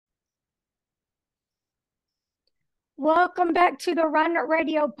Welcome back to the Run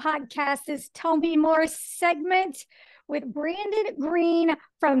Radio podcast. This Tell Me More segment with Brandon Green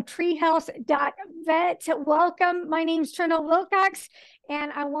from Treehouse.vet. Welcome. My name's Trina Wilcox,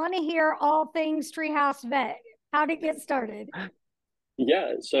 and I want to hear all things Treehouse Vet. How did it get started?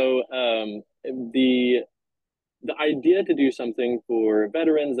 Yeah, so the idea to do something for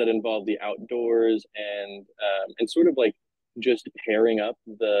veterans that involve the outdoors and sort of like just pairing up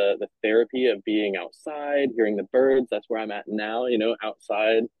the therapy of being outside, hearing the birds. That's where I'm at now,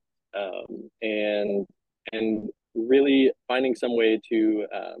 outside, and really finding some way to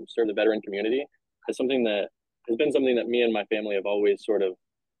serve the veteran community has been something that me and my family have always sort of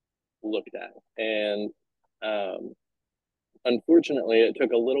looked at. And um, unfortunately, it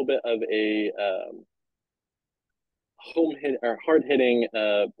took a little bit of a home hit or hard hitting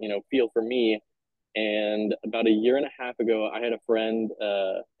feel for me. And about a year and a half ago, I had a friend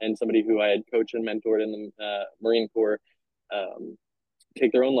and somebody who I had coached and mentored in the Marine Corps um,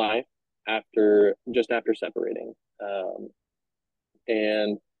 take their own life after separating.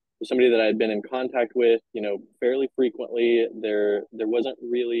 And somebody that I had been in contact with, fairly frequently. There wasn't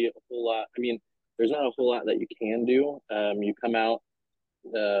really a whole lot. I mean, there's not a whole lot that you can do. You come out,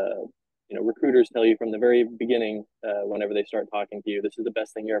 recruiters tell you from the very beginning, whenever they start talking to you, this is the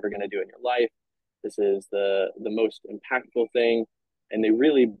best thing you're ever going to do in your life. This is the most impactful thing. And they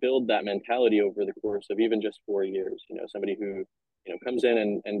really build that mentality over the course of even just 4 years. Somebody who, comes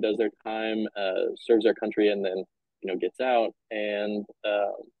in and does their time, serves their country, and then, gets out. And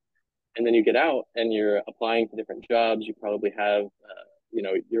then you get out and you're applying to different jobs. You probably have,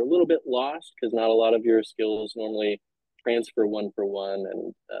 you're a little bit lost because not a lot of your skills normally transfer one for one,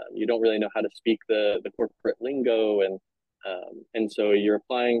 and you don't really know how to speak the corporate lingo, and so you're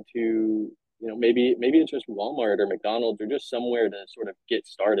applying to, maybe it's just Walmart or McDonald's or just somewhere to sort of get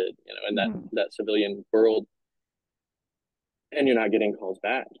started, in that civilian world, and you're not getting calls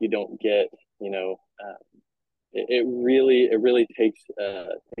back. You don't get, it really takes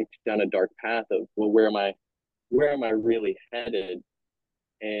down a dark path of, well, where am I really headed?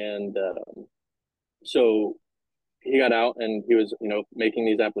 And so he got out and he was, making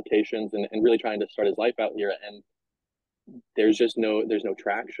these applications and really trying to start his life out here. And there's no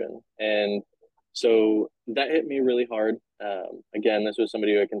traction. And so that hit me really hard. Again, this was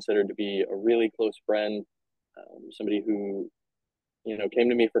somebody who I considered to be a really close friend, somebody who, came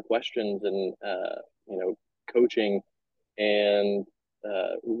to me for questions and, coaching, and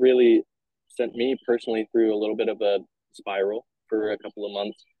really sent me personally through a little bit of a spiral for a couple of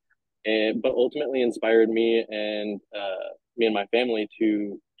months, but ultimately inspired me and my family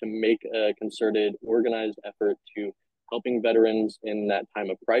to make a concerted, organized effort to helping veterans in that time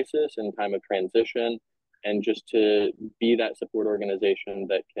of crisis and time of transition, and just to be that support organization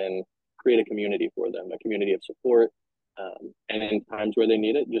that can create a community for them, a community of support, and in times where they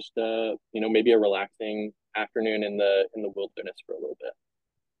need it, just maybe a relaxing afternoon in the wilderness for a little bit.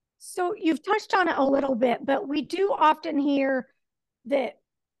 So you've touched on it a little bit, but we do often hear that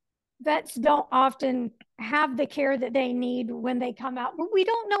vets don't often have the care that they need when they come out, but we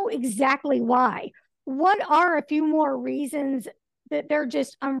don't know exactly why. What are a few more reasons that they're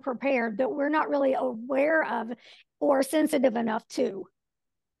just unprepared, that we're not really aware of or sensitive enough to?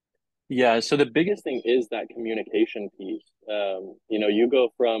 Yeah, so the biggest thing is that communication piece. You go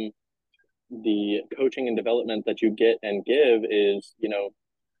from the coaching and development that you get and give is,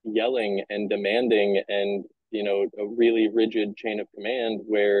 yelling and demanding and, a really rigid chain of command,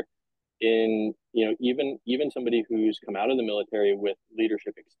 where in, even somebody who's come out of the military with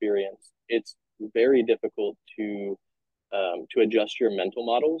leadership experience, it's very difficult to adjust your mental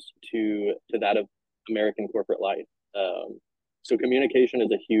models to that of American corporate life. So communication is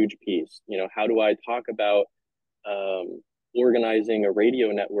a huge piece. How do I talk about organizing a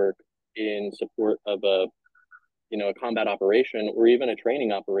radio network in support of a combat operation or even a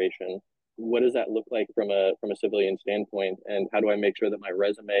training operation? What does that look like from a civilian standpoint? And how do I make sure that my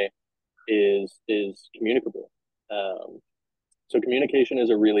resume is communicable? So communication is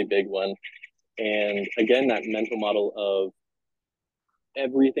a really big one. And again, that mental model of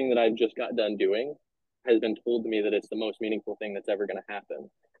everything that I've just got done doing has been told to me that it's the most meaningful thing that's ever going to happen.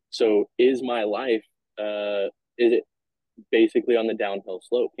 So is my life, is it basically on the downhill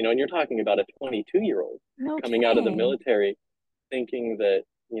slope? And you're talking about a 22-year-old coming out of the military thinking that,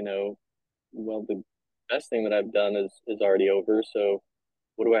 well, the best thing that I've done is already over. So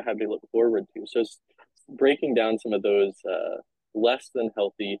what do I have to look forward to? So breaking down some of those less than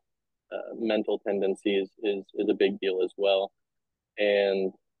healthy mental tendencies is a big deal as well.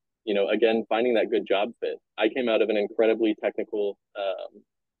 And again, finding that good job fit. I came out of an incredibly technical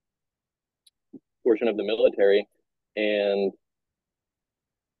portion of the military, And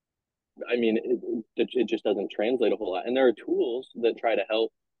I mean, it just doesn't translate a whole lot. And there are tools that try to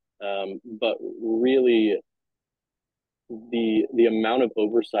help, but really, the amount of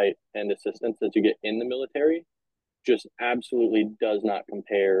oversight and assistance that you get in the military just absolutely does not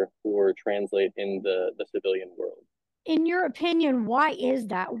compare or translate in the civilian world. In your opinion, why is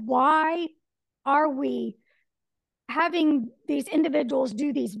that? Why are we having these individuals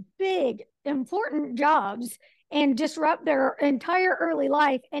do these big, important jobs and disrupt their entire early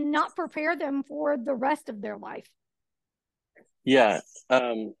life and not prepare them for the rest of their life? Yeah.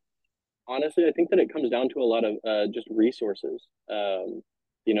 Honestly, I think that it comes down to a lot of just resources.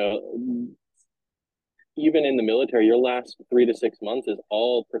 You know, even in the military, your last 3 to 6 months is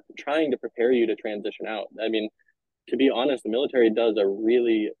all trying to prepare you to transition out. I mean, to be honest, the military does a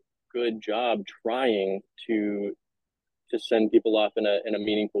really good job trying to send people off in a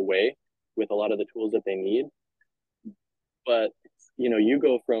meaningful way with a lot of the tools that they need. But you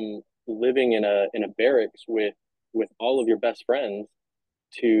go from living in a barracks with all of your best friends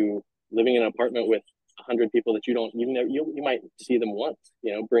to living in an apartment with 100 people that you don't even know, you might see them once,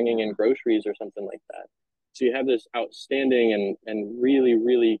 bringing in groceries or something like that. So you have this outstanding and really,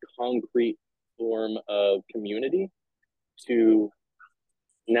 really concrete form of community to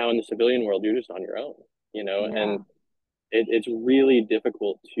now in the civilian world, you're just on your own, Yeah. and it's really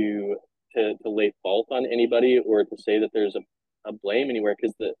difficult to lay fault on anybody or to say that there's a blame anywhere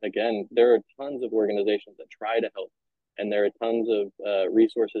because again, there are tons of organizations that try to help, and there are tons of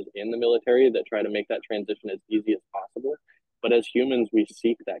resources in the military that try to make that transition as easy as possible. But as humans, we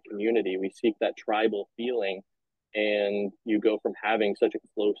seek that community, we seek that tribal feeling, and you go from having such a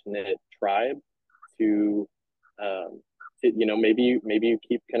close knit tribe to maybe you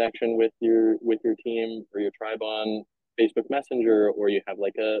keep connection with your team or your tribe on Facebook Messenger, or you have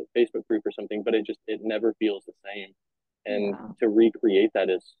like a Facebook group or something, but it never feels the same. And Yeah. to recreate that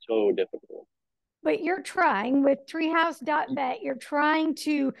is so difficult. But you're trying with Treehouse.vet, you're trying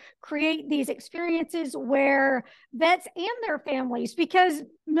to create these experiences where vets and their families, because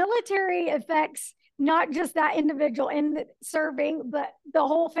military affects not just that individual in serving, but the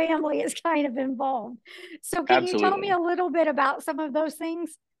whole family is kind of involved. So, can you tell me Absolutely. a little bit about some of those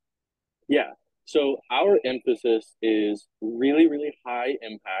things? Yeah. So our emphasis is really, really high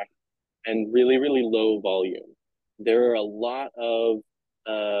impact and really, really low volume. There are a lot of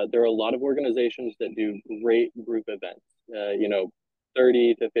there are a lot of organizations that do great group events.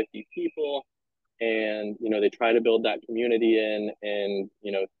 30 to 50 people, and they try to build that community in, and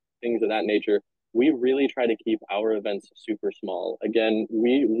things of that nature. We really try to keep our events super small. Again,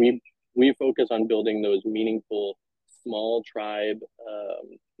 we focus on building those meaningful small tribe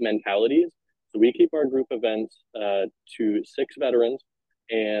mentalities. So we keep our group events to 6 veterans,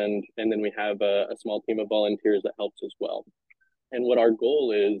 and then we have a small team of volunteers that helps as well. And what our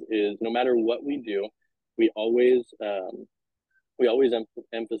goal is no matter what we do, we always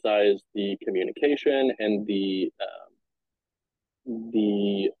emphasize the communication and the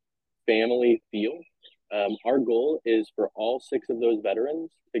family feel. Our goal is for all 6 of those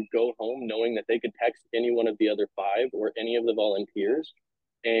veterans to go home knowing that they could text any one of the other 5 or any of the volunteers,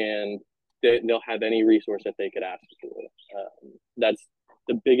 and they'll have any resource that they could ask for. That's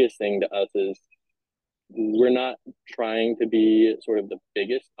the biggest thing to us is we're not trying to be sort of the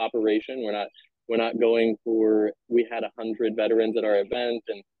biggest operation. We're not going for we had 100 veterans at our event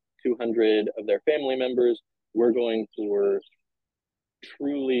and 200 of their family members. We're going for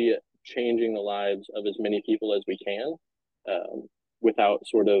truly changing the lives of as many people as we can, without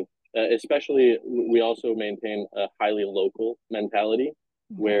sort of especially we also maintain a highly local mentality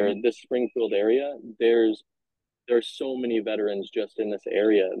where Okay. this Springfield area there's so many veterans just in this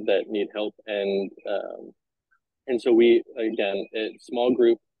area that need help, and so we again small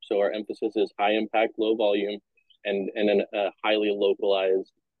group, so our emphasis is high impact low volume and in a highly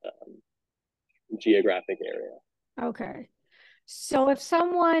localized geographic area. Okay. So if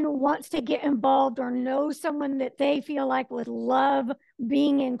someone wants to get involved or knows someone that they feel like would love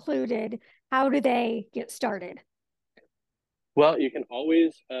being included, how do they get started? Well, you can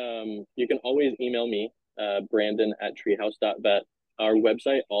always email me, Brandon at treehouse.vet. Our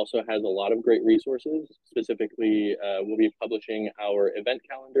website also has a lot of great resources. Specifically, we'll be publishing our event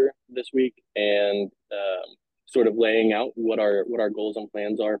calendar this week and sort of laying out what our goals and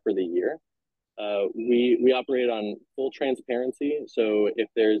plans are for the year. We operate on full transparency. So if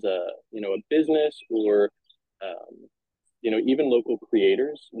there's a business or even local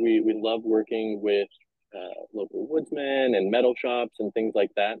creators, we love working with local woodsmen and metal shops and things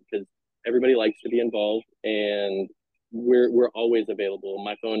like that because everybody likes to be involved, and we're always available.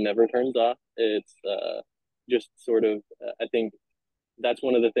 My phone never turns off. just sort of, I think that's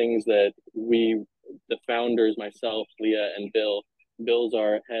one of the things that the founders, myself, Leah, and Bill. Bill's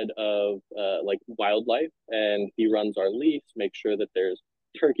our head of like wildlife, and he runs our lease, makes sure that there's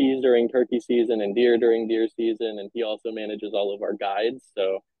turkeys during turkey season and deer during deer season, and he also manages all of our guides.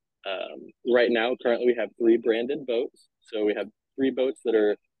 So right now, currently, we have 3 branded boats. So we have 3 boats that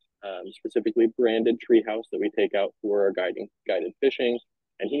are specifically branded Treehouse that we take out for our guided fishing,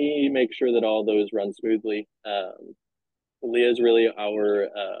 and he makes sure that all those run smoothly. Leah is really our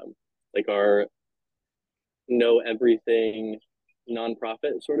like our know everything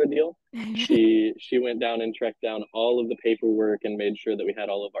nonprofit sort of deal. She went down and tracked down all of the paperwork and made sure that we had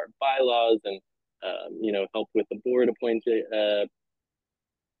all of our bylaws and helped with the board appointments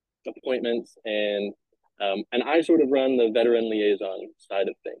and I sort of run the veteran liaison side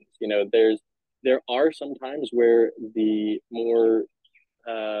of things. There are some times where the more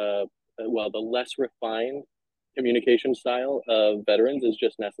the less refined communication style of veterans is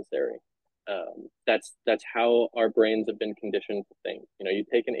just necessary. That's how our brains have been conditioned to think. You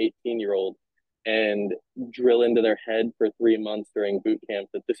take an 18-year-old and drill into their head for 3 months during boot camp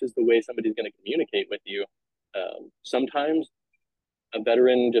that this is the way somebody's going to communicate with you. Sometimes a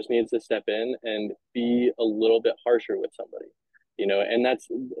veteran just needs to step in and be a little bit harsher with somebody, and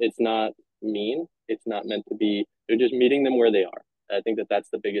it's not mean. It's not meant to be. They're just meeting them where they are. I think that that's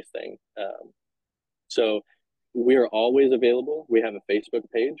the biggest thing. So we're always available. We have a Facebook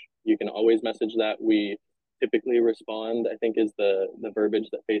page. You can always message that. We typically respond, I think is the verbiage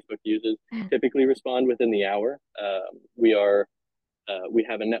that Facebook uses, typically respond within the hour. We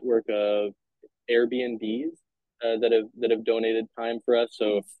have a network of Airbnbs that have donated time for us.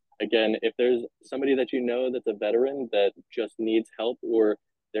 So again, if there's somebody that that's a veteran that just needs help or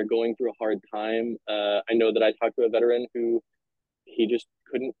they're going through a hard time, I know that I talked to a veteran who he just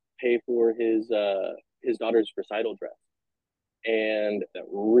couldn't pay for his daughter's recital dress, and that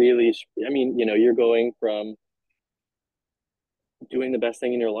really, you're going from doing the best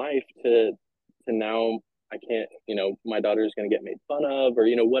thing in your life to now I can't, my daughter's going to get made fun of, or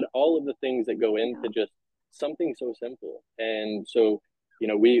what, all of the things that go into just something so simple. And so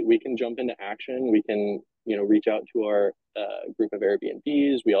we can jump into action. We can reach out to our group of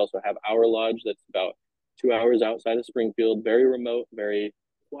Airbnbs. We also have our lodge that's about 2 hours outside of Springfield, very remote, very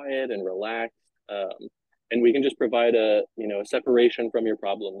quiet and relaxed. And we can just provide a separation from your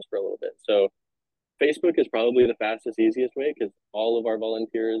problems for a little bit. So Facebook is probably the fastest, easiest way because all of our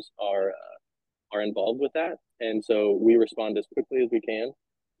volunteers are involved with that, and so we respond as quickly as we can.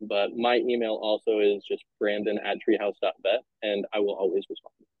 But my email also is just Brandon@Treehouse.vet, and I will always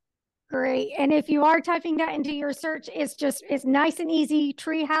respond. Great. And if you are typing that into your search, it's nice and easy,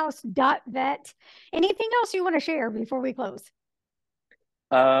 Treehouse.vet. Anything else you want to share before we close?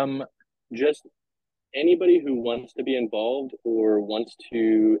 Just anybody who wants to be involved or wants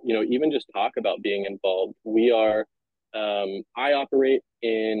to, even just talk about being involved. I operate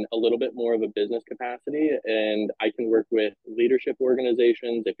in a little bit more of a business capacity, and I can work with leadership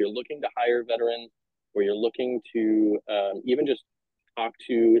organizations. If you're looking to hire veterans or you're looking to even just talk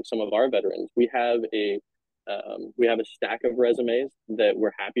to some of our veterans, we have a stack of resumes that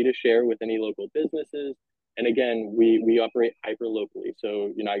we're happy to share with any local businesses. And again, we operate hyper locally,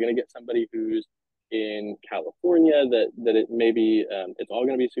 so you're not going to get somebody who's in California that it maybe it's all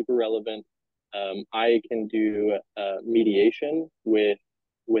going to be super relevant. I can do mediation with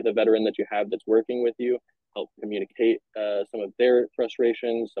a veteran that you have that's working with you, help communicate some of their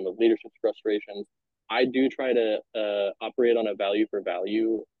frustrations, some of leadership's frustrations. I do try to operate on a value for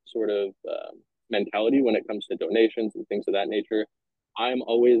value sort of mentality when it comes to donations and things of that nature. I'm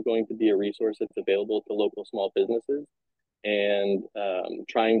always going to be a resource that's available to local small businesses, and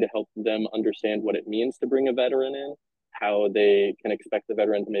trying to help them understand what it means to bring a veteran in, how they can expect the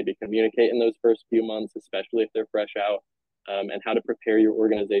veteran to maybe communicate in those first few months, especially if they're fresh out, and how to prepare your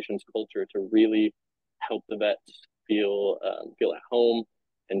organization's culture to really help the vets feel at home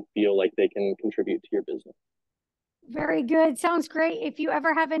and feel like they can contribute to your business. Very good. Sounds great. If you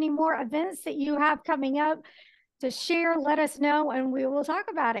ever have any more events that you have coming up to share, let us know and we will talk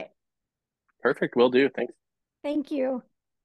about it. Perfect. Will do. Thanks. Thank you.